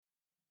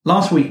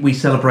Last week, we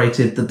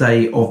celebrated the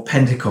day of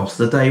Pentecost,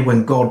 the day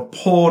when God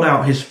poured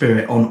out his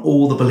Spirit on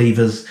all the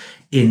believers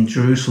in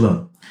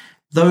Jerusalem.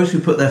 Those who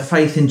put their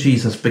faith in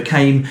Jesus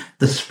became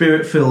the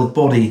Spirit-filled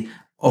body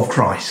of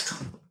Christ.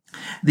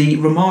 The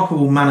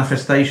remarkable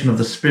manifestation of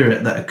the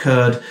Spirit that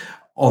occurred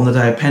on the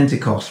day of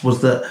Pentecost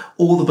was that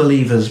all the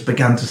believers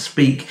began to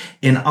speak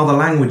in other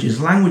languages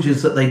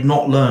that they'd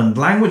not learned,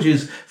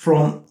 languages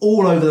from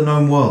all over the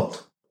known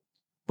world.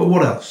 But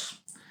what else?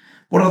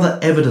 What other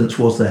evidence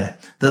was there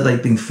that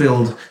they'd been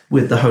filled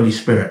with the Holy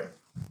Spirit?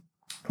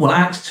 Well,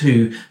 Acts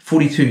 2,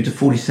 42 to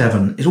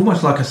 47 is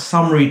almost like a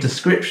summary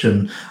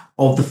description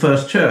of the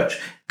first church.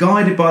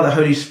 Guided by the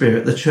Holy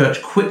Spirit, the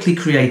church quickly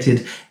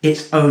created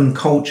its own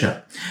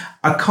culture,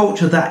 a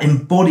culture that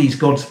embodies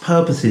God's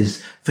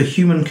purposes for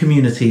human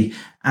community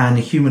and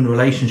human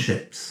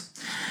relationships.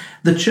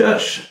 The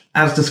church,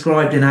 as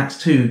described in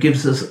Acts 2,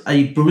 gives us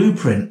a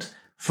blueprint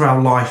for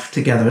our life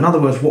together. In other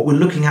words, what we're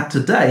looking at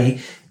today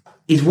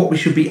is what we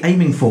should be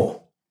aiming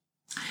for.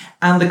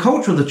 And the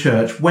culture of the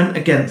church went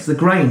against the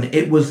grain.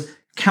 It was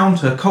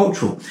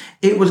countercultural.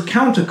 It was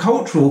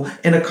countercultural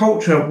in a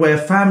culture where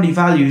family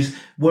values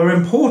were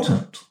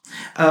important,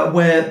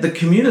 where the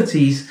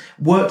communities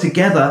worked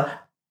together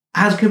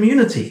as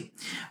community,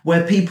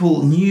 where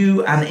people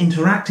knew and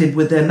interacted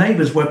with their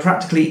neighbours, where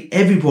practically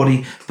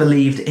everybody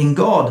believed in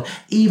God.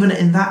 Even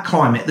in that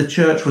climate, the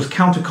church was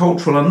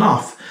countercultural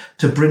enough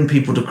to bring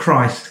people to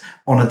Christ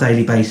on a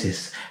daily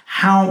basis.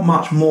 How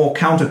much more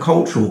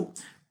countercultural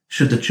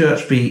should the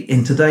church be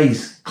in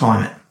today's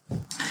climate?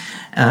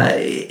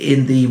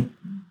 In the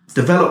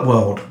developed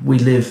world, we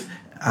live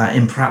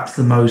in perhaps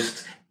the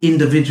most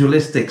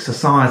individualistic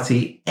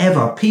society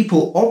ever.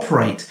 People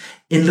operate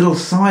in little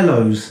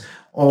silos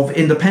of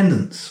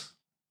independence.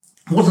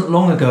 It wasn't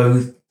long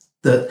ago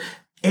that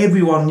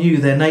everyone knew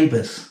their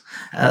neighbours,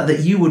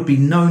 that you would be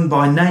known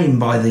by name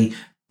by the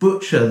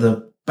butcher,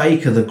 the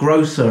baker, the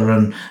grocer,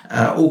 and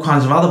all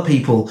kinds of other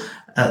people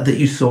that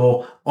you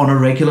saw on a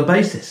regular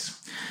basis.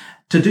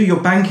 To do your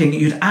banking,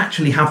 you'd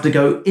actually have to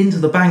go into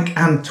the bank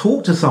and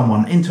talk to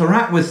someone,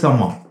 interact with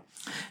someone.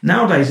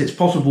 Nowadays, it's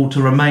possible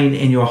to remain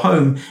in your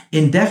home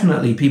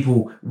indefinitely.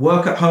 People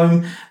work at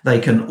home. They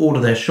can order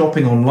their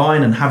shopping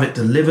online and have it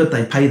delivered.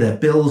 They pay their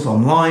bills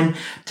online.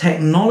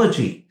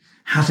 Technology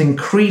has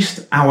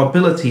increased our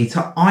ability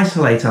to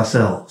isolate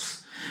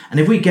ourselves. And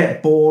if we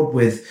get bored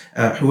with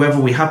whoever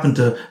we happen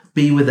to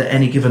be with at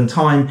any given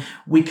time,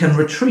 we can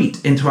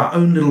retreat into our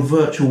own little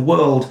virtual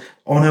world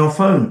on our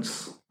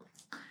phones.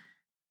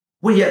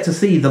 We're yet to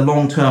see the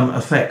long-term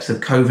effects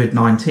of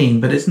COVID-19,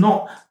 but it's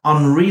not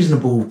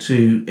unreasonable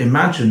to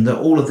imagine that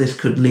all of this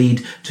could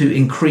lead to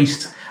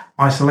increased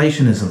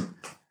isolationism.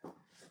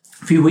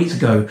 A few weeks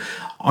ago,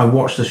 I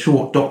watched a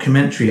short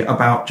documentary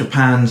about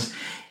Japan's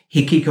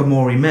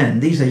hikikomori men.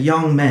 These are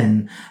young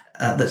men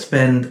that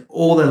spend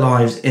all their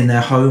lives in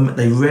their home.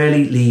 They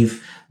rarely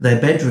leave their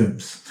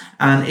bedrooms.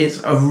 And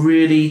it's a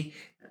really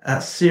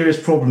serious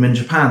problem in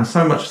Japan,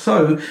 so much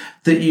so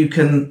that you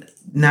can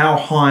now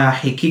hire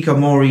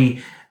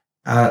hikikomori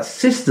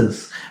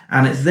sisters,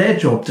 and it's their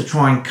job to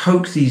try and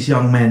coax these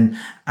young men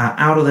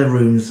out of their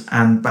rooms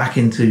and back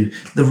into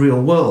the real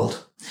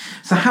world.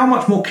 So how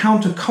much more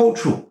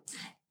countercultural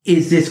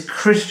is this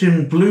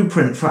Christian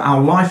blueprint for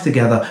our life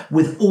together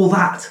with all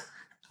that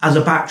as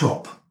a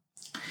backdrop?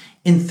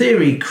 In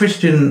theory,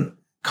 Christian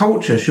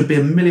culture should be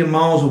a million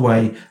miles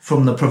away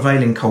from the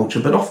prevailing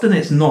culture, but often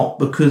it's not,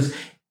 because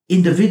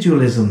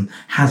individualism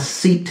has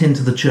seeped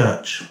into the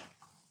church.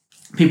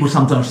 People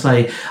sometimes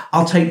say,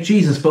 I'll take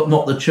Jesus, but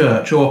not the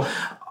church, or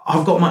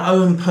I've got my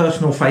own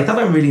personal faith. I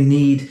don't really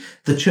need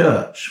the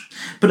church.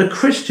 But a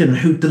Christian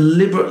who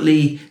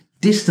deliberately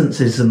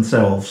distances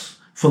themselves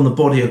from the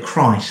body of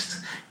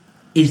Christ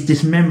is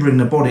dismembering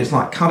the body. It's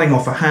like cutting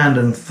off a hand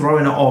and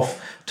throwing it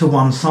off to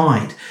one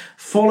side.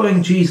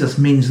 Following Jesus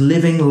means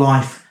living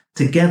life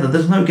together.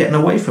 There's no getting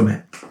away from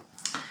it.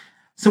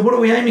 So what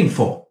are we aiming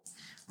for?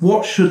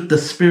 What should the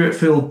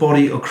Spirit-filled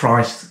body of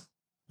Christ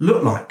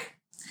look like?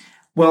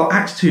 Well,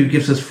 Acts 2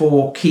 gives us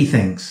 4 key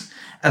things.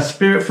 A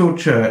Spirit-filled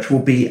church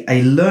will be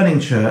a learning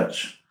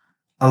church,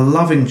 a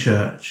loving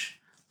church,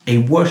 a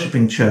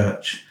worshipping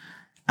church,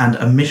 and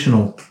a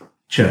missional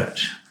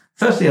church.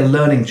 Firstly, a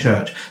learning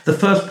church. The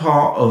first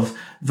part of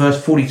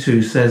verse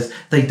 42 says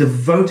they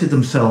devoted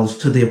themselves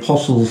to the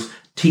apostles'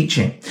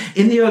 teaching.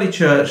 In the early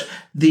church,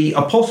 the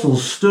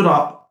apostles stood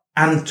up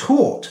and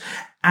taught,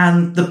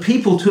 and the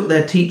people took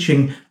their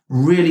teaching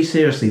really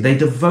seriously. They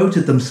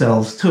devoted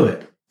themselves to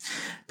it.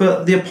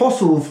 But the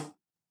apostles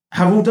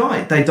have all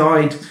died. They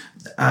died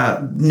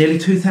nearly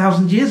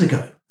 2,000 years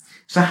ago.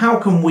 So how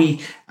can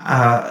we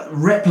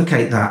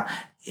replicate that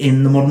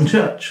in the modern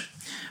church?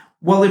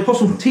 Well, the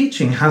apostles'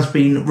 teaching has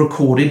been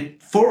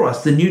recorded for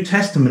us. The New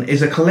Testament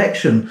is a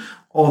collection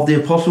of the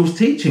apostles'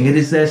 teaching. It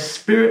is their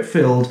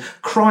Spirit-filled,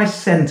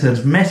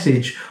 Christ-centered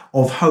message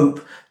of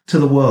hope to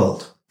the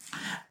world.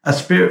 A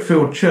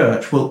Spirit-filled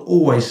church will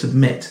always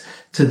submit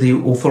to the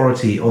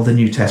authority of the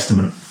New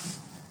Testament.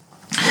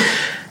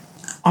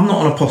 I'm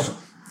not an apostle.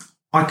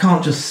 I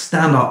can't just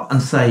stand up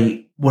and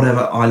say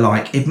whatever I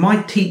like. If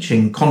my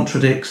teaching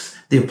contradicts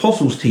the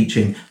apostles'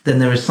 teaching, then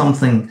there is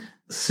something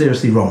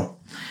seriously wrong.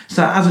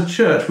 So as a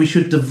church, we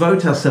should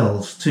devote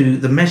ourselves to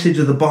the message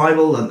of the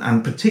Bible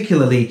and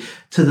particularly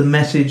to the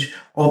message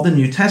of the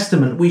New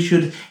Testament. We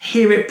should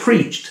hear it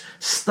preached,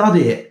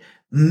 study it,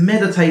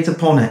 meditate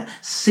upon it,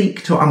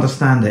 seek to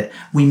understand it.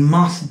 We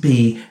must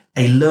be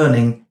a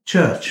learning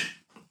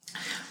church.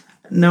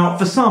 Now,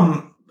 for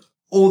some,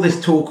 all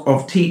this talk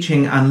of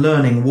teaching and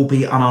learning will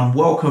be an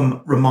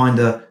unwelcome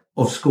reminder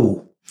of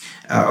school.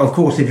 Of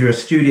course, if you're a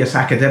studious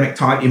academic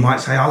type, you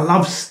might say, I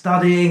love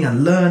studying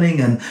and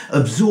learning and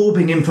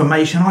absorbing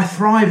information. I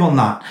thrive on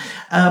that.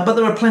 But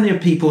there are plenty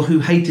of people who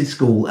hated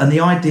school, and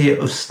the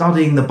idea of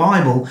studying the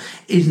Bible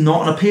is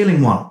not an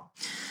appealing one.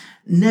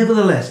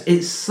 Nevertheless,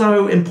 it's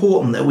so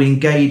important that we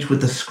engage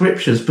with the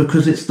scriptures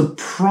because it's the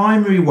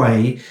primary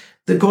way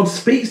that God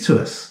speaks to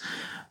us.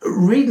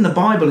 Reading the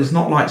Bible is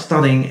not like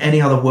studying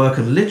any other work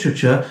of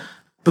literature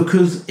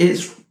because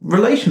it's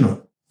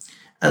relational.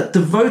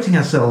 Devoting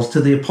ourselves to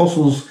the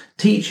apostles'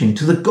 teaching,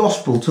 to the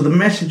gospel, to the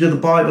message of the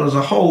Bible as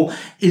a whole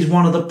is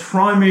one of the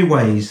primary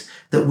ways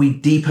that we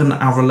deepen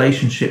our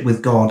relationship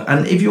with God.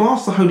 And if you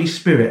ask the Holy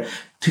Spirit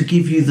to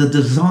give you the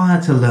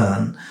desire to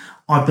learn,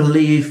 I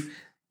believe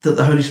that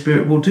the Holy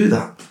Spirit will do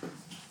that.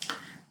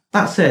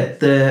 That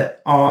said, there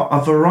are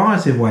a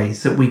variety of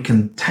ways that we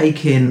can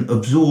take in,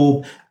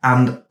 absorb,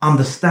 and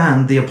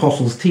understand the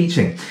apostles'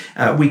 teaching.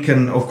 We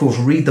can, of course,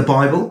 read the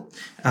Bible.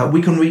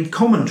 We can read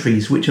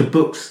commentaries, which are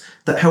books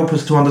that help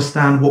us to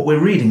understand what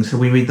we're reading. So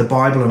we read the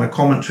Bible and a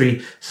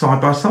commentary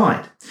side by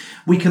side.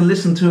 We can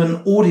listen to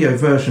an audio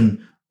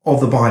version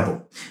of the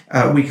Bible.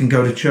 We can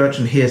go to church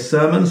and hear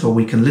sermons, or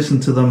we can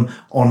listen to them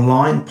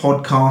online,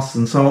 podcasts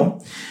and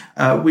so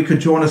on. We could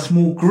join a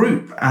small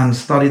group and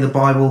study the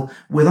Bible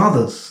with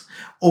others.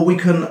 Or we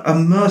can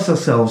immerse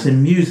ourselves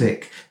in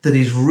music that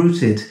is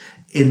rooted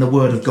in the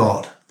Word of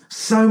God.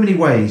 So many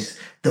ways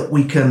that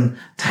we can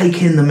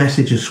take in the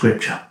message of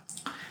Scripture.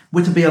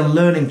 We're to be a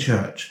learning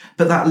church,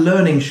 but that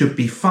learning should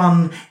be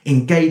fun,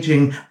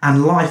 engaging,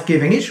 and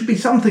life-giving. It should be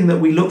something that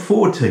we look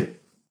forward to.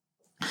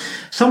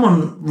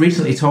 Someone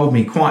recently told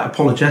me quite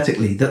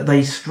apologetically that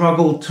they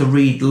struggle to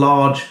read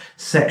large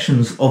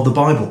sections of the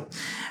Bible.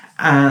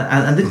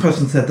 And this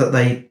person said that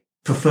they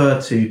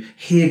prefer to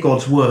hear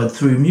God's word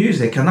through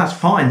music, and that's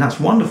fine, that's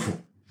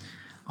wonderful.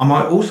 I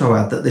might also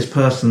add that this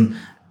person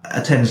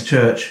attends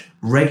church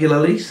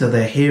regularly, so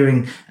they're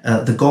hearing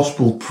the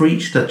gospel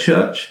preached at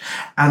church,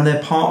 and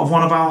they're part of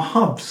one of our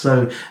hubs,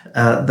 so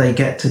they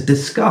get to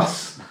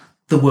discuss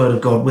the word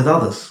of God with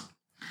others.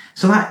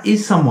 So that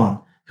is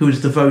someone who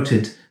is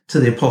devoted to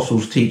the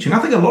apostles' teaching. I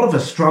think a lot of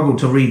us struggle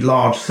to read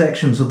large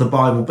sections of the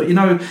Bible, but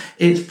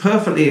it's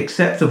perfectly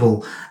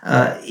acceptable,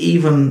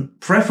 even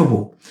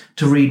preferable,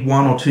 to read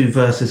one or two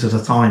verses at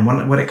a time.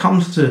 When it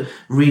comes to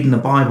reading the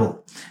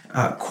Bible,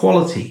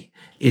 quality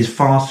is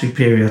far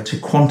superior to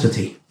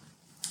quantity.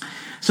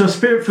 So a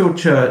Spirit-filled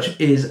church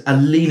is a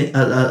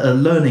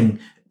learning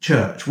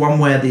church, one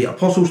where the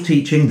apostles'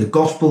 teaching, the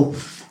gospel,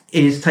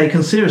 is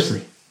taken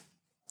seriously.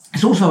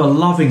 It's also a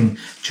loving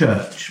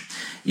church.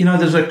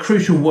 There's a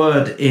crucial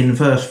word in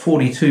verse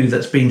 42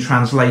 that's been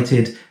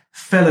translated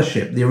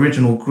fellowship. The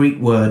original Greek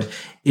word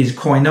is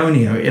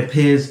koinonia. It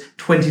appears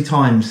 20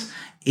 times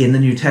in the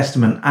New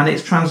Testament, and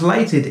it's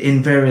translated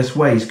in various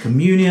ways: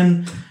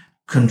 communion,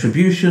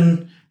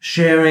 contribution,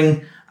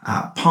 sharing,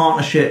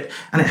 partnership.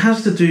 And it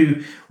has to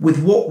do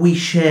with what we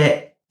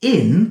share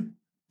in,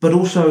 but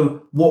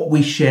also what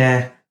we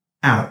share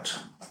out.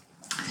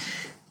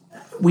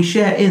 We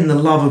share in the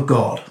love of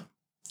God.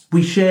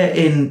 We share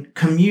in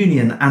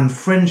communion and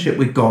friendship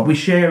with God. We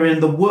share in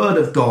the word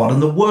of God and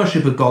the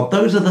worship of God.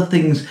 Those are the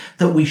things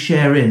that we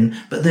share in,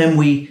 but then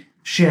we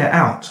share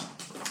out.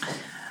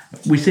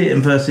 We see it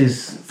in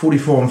verses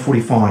 44 and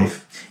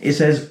 45. It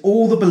says,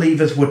 all the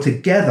believers were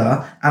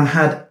together and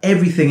had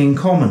everything in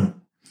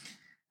common.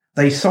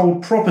 They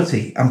sold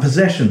property and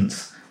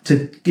possessions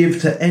to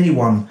give to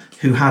anyone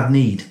who had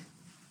need.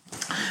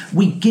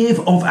 We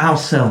give of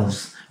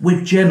ourselves.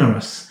 We're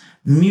generous,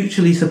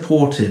 mutually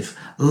supportive,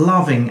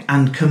 loving,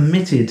 and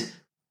committed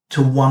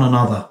to one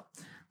another.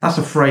 That's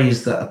a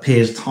phrase that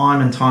appears time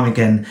and time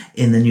again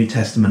in the New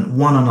Testament.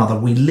 One another.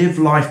 We live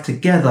life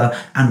together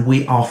and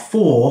we are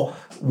for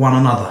one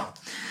another.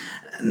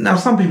 Now,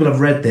 some people have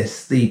read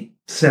this, the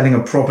selling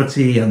of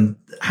property and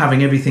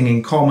having everything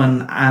in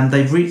common, and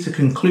they've reached a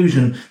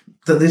conclusion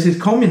that this is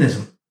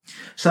communism.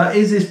 So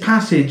is this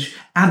passage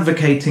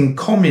advocating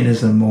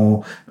communism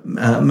or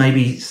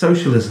maybe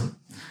socialism?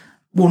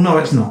 Well, no,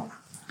 it's not.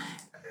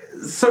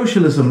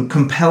 Socialism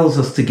compels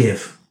us to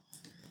give.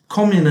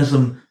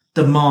 Communism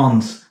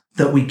demands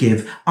that we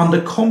give.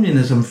 Under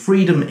communism,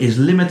 freedom is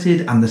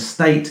limited and the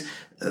state,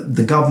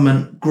 the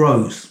government,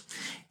 grows.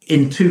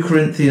 In 2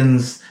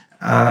 Corinthians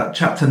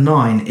chapter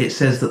 9, it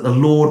says that the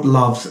Lord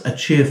loves a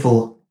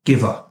cheerful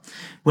giver.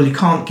 Well, you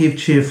can't give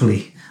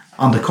cheerfully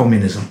under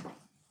communism.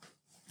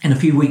 In a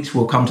few weeks,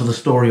 we'll come to the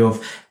story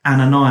of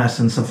Ananias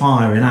and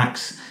Sapphira in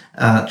Acts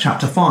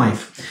chapter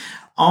 5.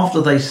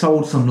 after they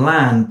sold some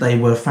land, they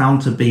were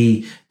found to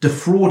be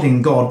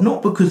defrauding God,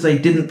 not because they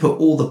didn't put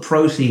all the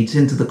proceeds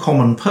into the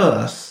common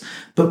purse,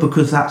 but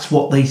because that's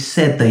what they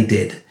said they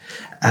did.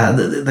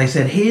 They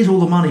said, here's all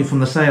the money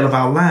from the sale of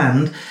our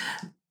land,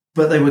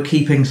 but they were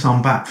keeping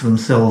some back for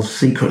themselves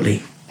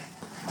secretly.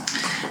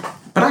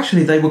 But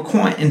actually, they were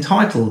quite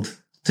entitled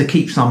to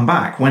keep some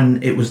back.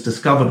 When it was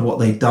discovered what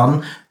they'd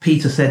done,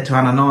 Peter said to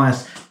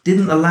Ananias,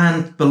 didn't the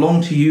land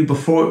belong to you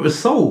before it was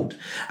sold?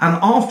 And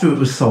after it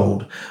was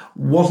sold,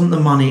 wasn't the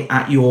money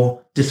at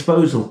your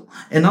disposal?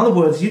 In other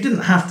words, you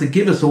didn't have to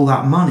give us all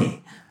that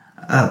money,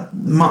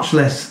 much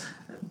less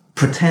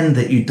pretend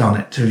that you'd done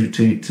it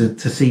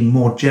to seem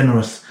more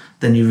generous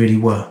than you really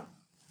were.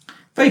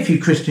 Very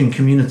few Christian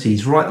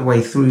communities right the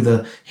way through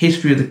the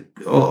history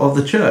of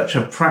the church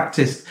have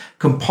practiced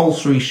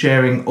compulsory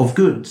sharing of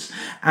goods.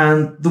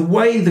 And the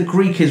way the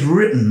Greek is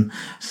written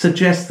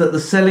suggests that the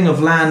selling of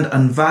land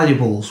and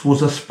valuables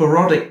was a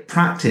sporadic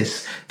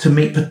practice to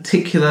meet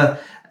particular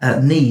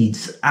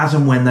needs as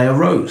and when they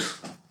arose.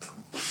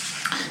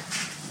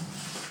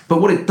 But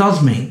what it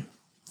does mean,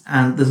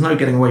 and there's no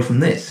getting away from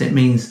this, it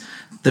means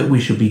that we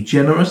should be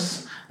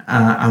generous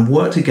and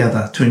work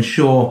together to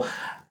ensure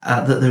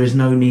that there is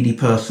no needy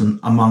person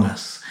among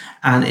us.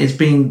 And it's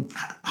been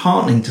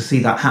heartening to see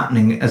that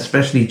happening,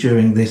 especially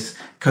during this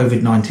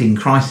COVID-19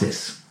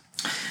 crisis.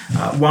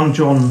 1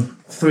 John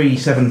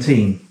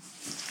 3:17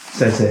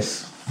 says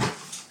this: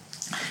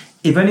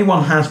 if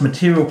anyone has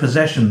material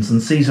possessions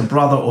and sees a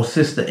brother or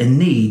sister in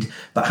need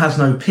but has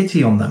no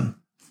pity on them,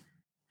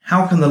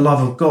 how can the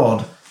love of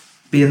God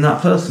be in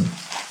that person?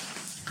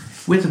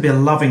 We're to be a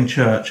loving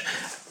church,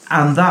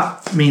 and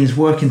that means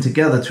working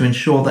together to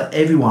ensure that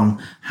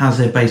everyone has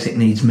their basic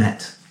needs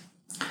met.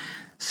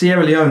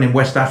 Sierra Leone in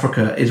West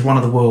Africa is one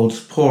of the world's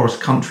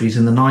poorest countries.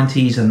 In the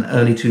 90s and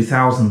early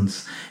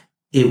 2000s,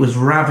 it was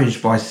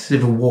ravaged by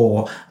civil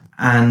war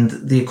and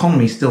the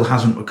economy still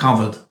hasn't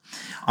recovered.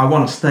 I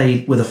once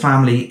stayed with a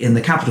family in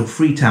the capital,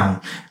 Freetown,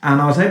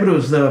 and I was able to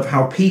observe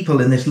how people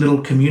in this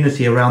little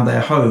community around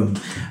their home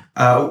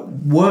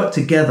worked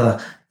together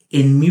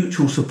in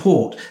mutual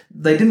support.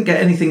 They didn't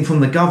get anything from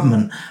the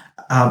government,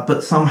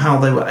 but somehow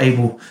they were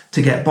able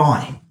to get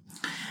by.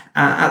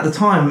 At the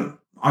time,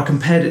 I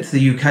compared it to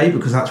the UK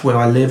because that's where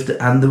I lived,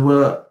 and there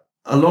were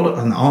a lot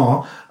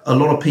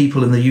of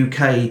people in the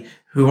UK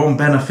who are on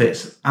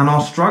benefits and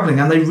are struggling,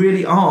 and they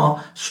really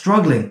are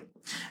struggling.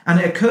 And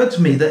it occurred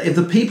to me that if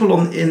the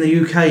people in the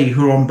UK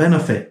who are on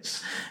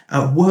benefits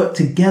work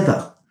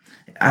together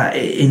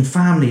in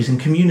families and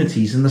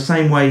communities in the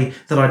same way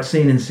that I'd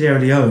seen in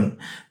Sierra Leone,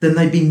 then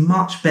they'd be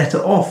much better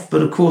off.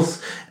 But of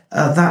course,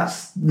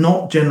 that's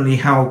not generally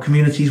how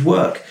communities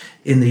work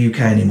in the UK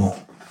anymore.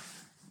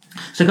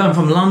 So going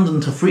from London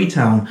to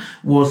Freetown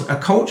was a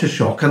culture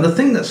shock. And the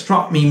thing that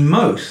struck me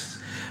most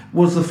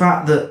was the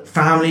fact that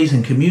families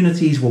and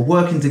communities were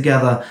working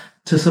together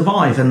to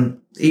survive and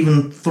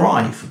even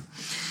thrive.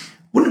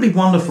 Wouldn't it be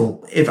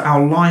wonderful if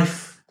our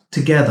life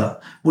together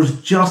was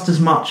just as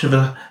much of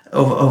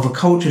a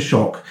culture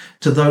shock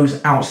to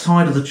those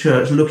outside of the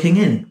church looking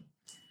in?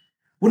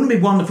 Wouldn't it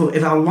be wonderful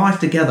if our life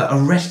together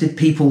arrested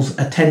people's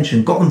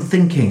attention, got them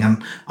thinking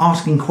and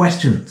asking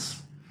questions?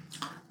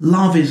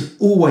 Love is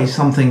always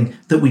something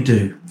that we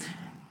do.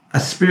 A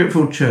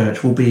spirit-filled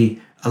church will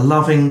be a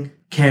loving,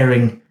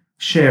 caring,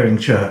 sharing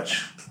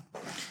church.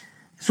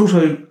 It's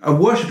also a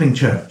worshipping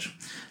church.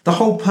 The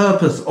whole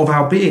purpose of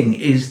our being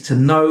is to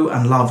know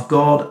and love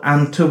God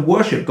and to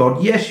worship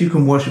God. Yes, you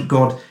can worship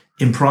God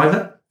in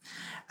private.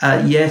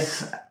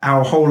 Yes,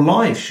 our whole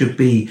life should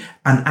be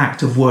an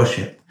act of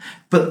worship.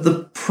 But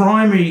the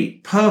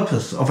primary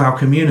purpose of our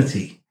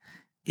community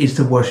is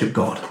to worship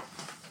God.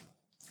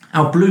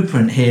 Our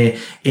blueprint here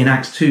in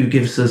Acts 2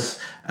 gives us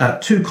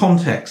two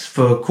contexts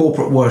for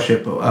corporate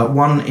worship.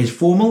 One is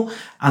formal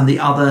and the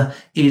other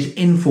is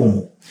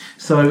informal.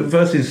 So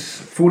verses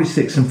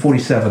 46 and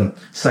 47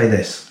 say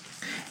this: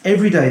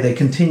 every day they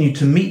continued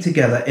to meet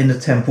together in the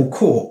temple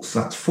courts.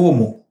 That's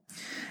formal.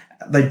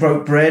 They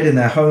broke bread in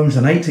their homes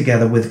and ate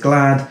together with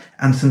glad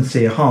and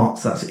sincere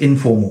hearts. That's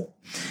informal.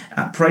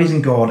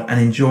 Praising God and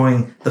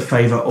enjoying the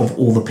favour of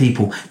all the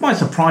people. It might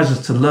surprise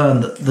us to learn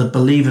that the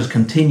believers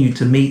continued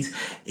to meet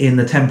in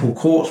the temple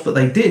courts, but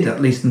they did, at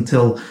least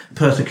until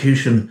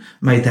persecution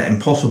made that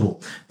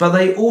impossible. But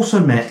they also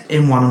met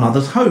in one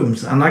another's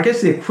homes. And I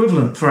guess the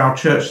equivalent for our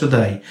church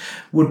today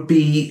would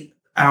be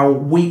our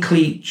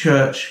weekly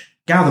church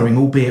gathering,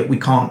 albeit we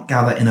can't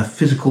gather in a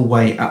physical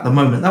way at the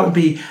moment. That would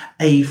be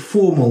a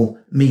formal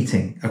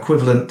meeting,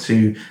 equivalent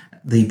to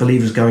the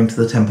believers going to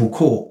the temple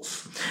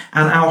courts.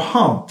 And our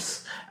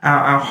hubs,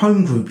 our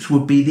home groups,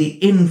 would be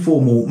the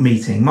informal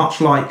meeting, much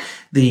like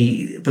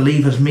the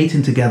believers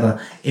meeting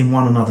together in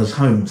one another's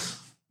homes.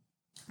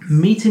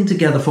 Meeting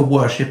together for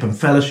worship and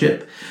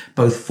fellowship,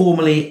 both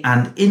formally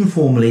and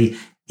informally,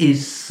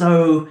 is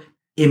so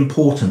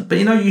important. But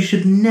you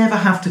should never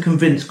have to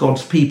convince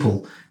God's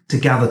people to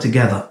gather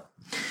together.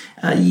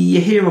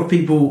 You hear of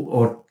people,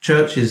 or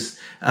churches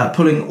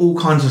pulling all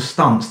kinds of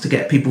stunts to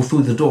get people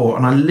through the door.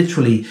 And I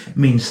literally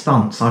mean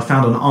stunts. I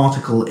found an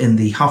article in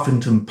the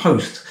Huffington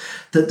Post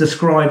that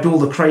described all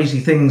the crazy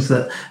things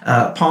that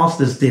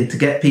pastors did to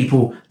get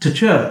people to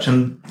church.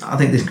 And I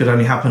think this could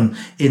only happen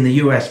in the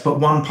US, but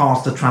one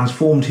pastor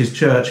transformed his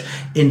church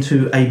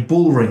into a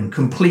bull ring,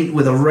 complete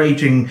with a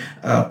raging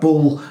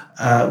bull,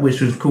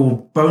 which was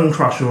called Bone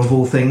Crusher of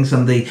all things.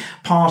 And the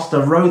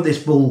pastor rode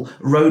this bull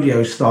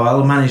rodeo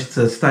style, managed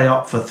to stay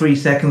up for 3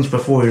 seconds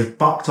before he was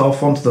bucked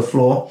off onto the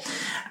floor.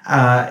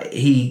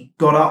 He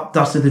got up,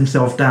 dusted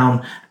himself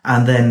down,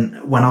 and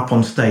then went up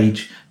on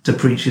stage to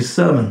preach his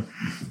sermon.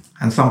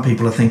 And some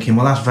people are thinking,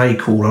 well, that's very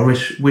cool. I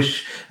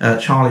wish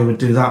Charlie would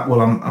do that.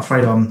 Well, I'm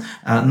afraid I'm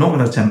not going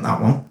to attempt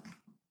that one.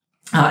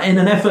 In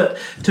an effort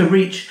to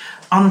reach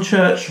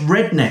unchurched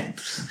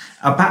rednecks,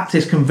 a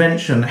Baptist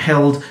convention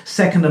held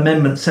Second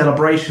Amendment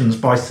celebrations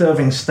by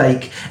serving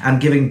steak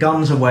and giving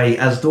guns away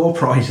as door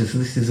prizes.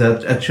 This is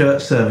a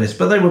church service,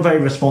 but they were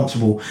very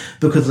responsible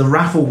because the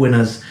raffle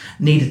winners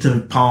needed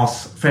to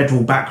pass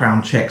federal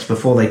background checks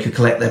before they could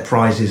collect their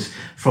prizes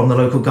from the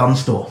local gun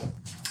store.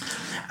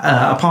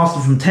 A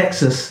pastor from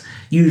Texas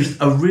used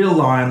a real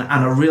lion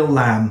and a real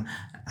lamb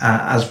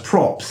as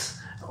props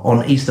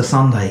on Easter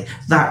Sunday.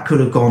 That could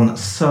have gone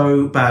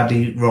so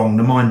badly wrong.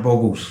 The mind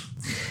boggles.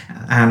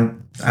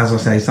 And as I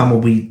say, some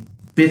will be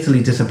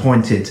bitterly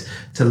disappointed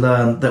to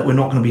learn that we're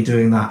not going to be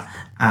doing that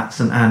at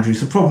St Andrews.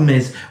 The problem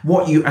is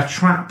what you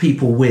attract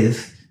people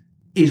with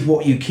is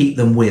what you keep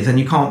them with, and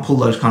you can't pull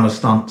those kind of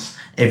stunts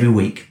every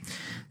week.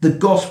 The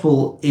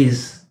gospel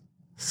is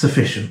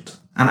sufficient.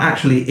 And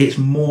actually, it's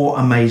more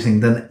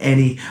amazing than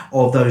any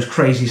of those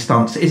crazy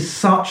stunts. It's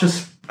such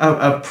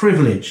a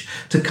privilege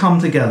to come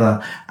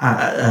together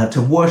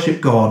to worship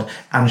God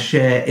and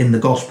share in the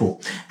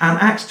gospel. And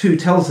Acts 2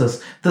 tells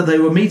us that they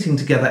were meeting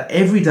together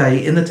every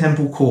day in the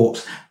temple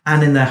courts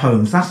and in their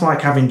homes. That's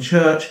like having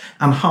church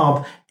and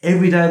hub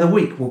every day of the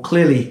week. Well,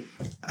 clearly,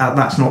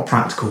 that's not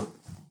practical.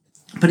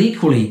 But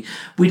equally,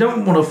 we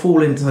don't want to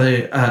fall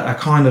into a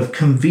kind of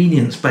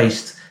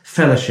convenience-based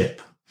fellowship.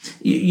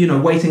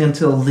 Waiting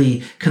until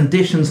the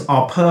conditions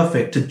are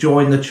perfect to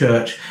join the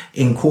church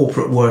in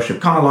corporate worship.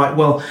 Kind of like,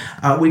 well,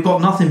 we've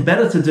got nothing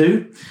better to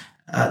do.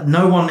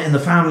 No one in the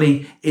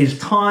family is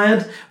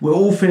tired. We're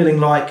all feeling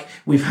like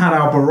we've had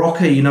our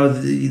Barocca,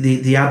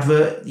 the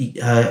advert,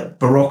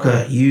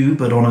 Barocca you,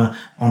 but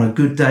on a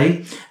good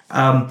day.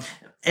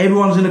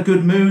 Everyone's in a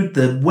good mood.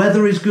 The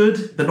weather is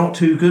good, but not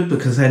too good,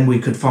 because then we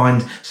could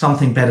find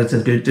something better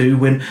to do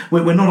when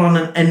we're not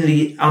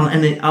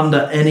under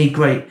any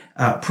great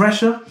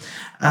pressure.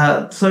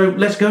 So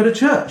let's go to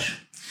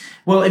church.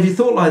 Well, if you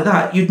thought like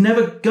that, you'd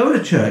never go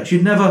to church.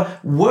 You'd never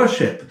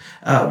worship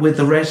with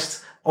the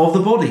rest of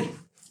the body.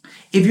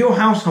 If your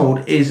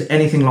household is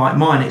anything like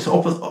mine, it's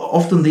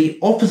often the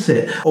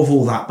opposite of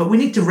all that. But we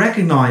need to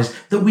recognize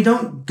that we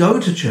don't go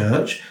to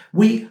church.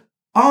 We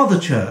are the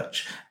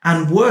church,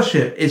 and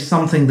worship is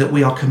something that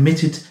we are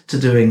committed to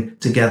doing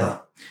together.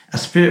 A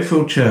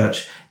spirit-filled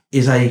church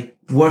is a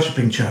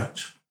worshipping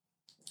church.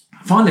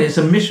 Finally, it's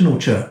a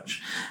missional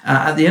church.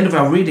 At the end of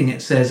our reading,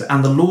 it says,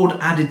 and the Lord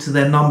added to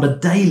their number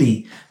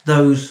daily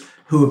those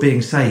who are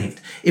being saved.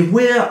 If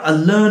we're a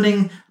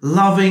learning,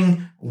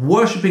 loving,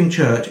 worshipping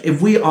church,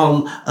 if we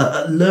are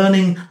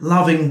learning,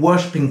 loving,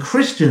 worshipping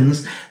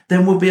Christians,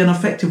 then we'll be an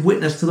effective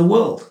witness to the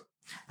world.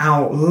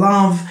 Our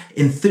love,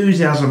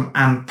 enthusiasm,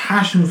 and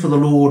passion for the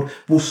Lord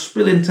will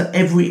spill into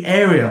every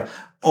area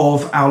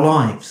of our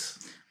lives.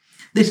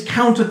 This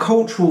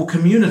countercultural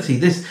community,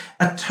 this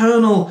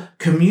eternal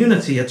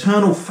community,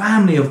 eternal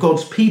family of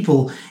God's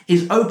people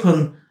is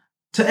open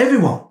to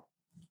everyone.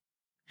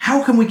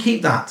 How can we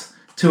keep that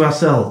to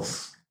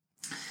ourselves?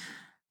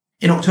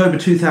 In October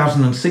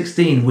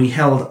 2016, we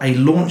held a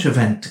launch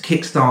event to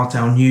kickstart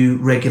our new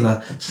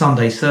regular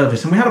Sunday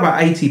service. And we had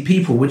about 80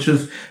 people, which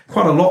was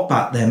quite a lot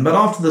back then. But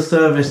after the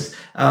service,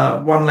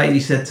 one lady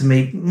said to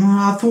me,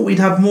 I thought we'd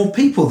have more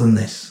people than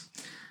this.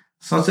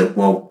 So I said,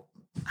 well,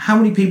 how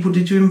many people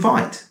did you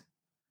invite?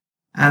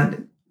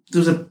 And there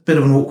was a bit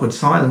of an awkward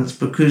silence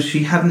because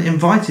she hadn't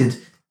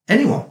invited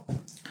anyone.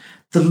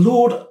 The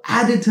Lord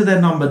added to their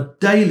number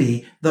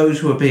daily those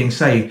who are being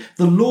saved.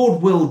 The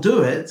Lord will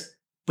do it,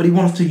 but he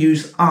wants to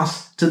use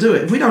us to do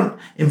it. If we don't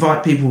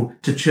invite people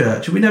to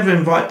church, if we never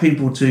invite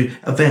people to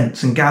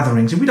events and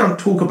gatherings, if we don't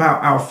talk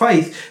about our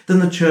faith, then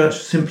the church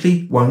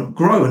simply won't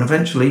grow and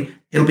eventually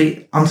it'll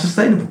be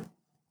unsustainable.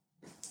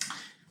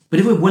 But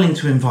if we're willing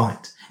to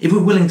invite, if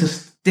we're willing to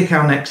stick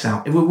our necks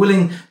out, if we're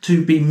willing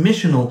to be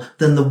missional,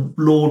 then the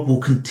Lord will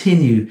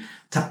continue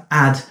to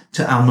add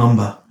to our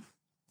number.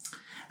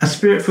 A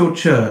spirit-filled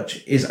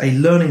church is a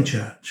learning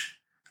church,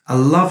 a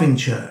loving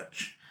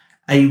church,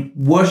 a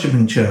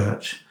worshipping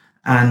church,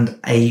 and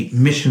a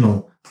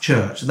missional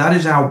church. That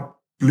is our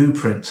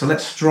blueprint. So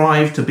let's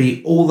strive to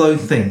be all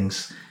those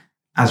things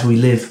as we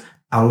live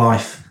our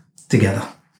life together.